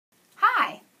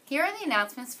Here are the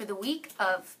announcements for the week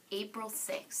of April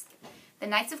 6th. The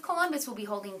Knights of Columbus will be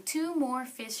holding 2 more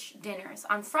fish dinners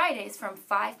on Fridays from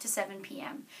 5 to 7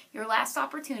 p.m. Your last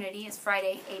opportunity is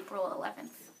Friday, April 11th.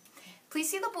 Please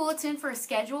see the bulletin for a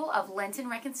schedule of Lenten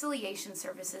reconciliation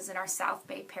services in our South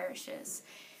Bay parishes.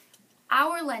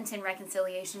 Our Lenten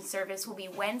reconciliation service will be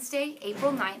Wednesday,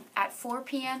 April 9th at 4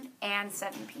 p.m. and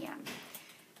 7 p.m.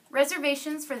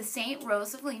 Reservations for the St.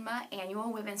 Rose of Lima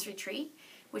annual women's retreat,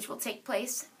 which will take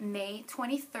place May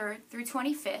 23rd through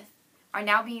 25th, are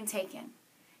now being taken.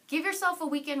 Give yourself a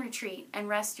weekend retreat and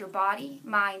rest your body,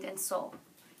 mind, and soul.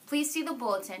 Please see the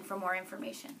bulletin for more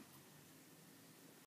information.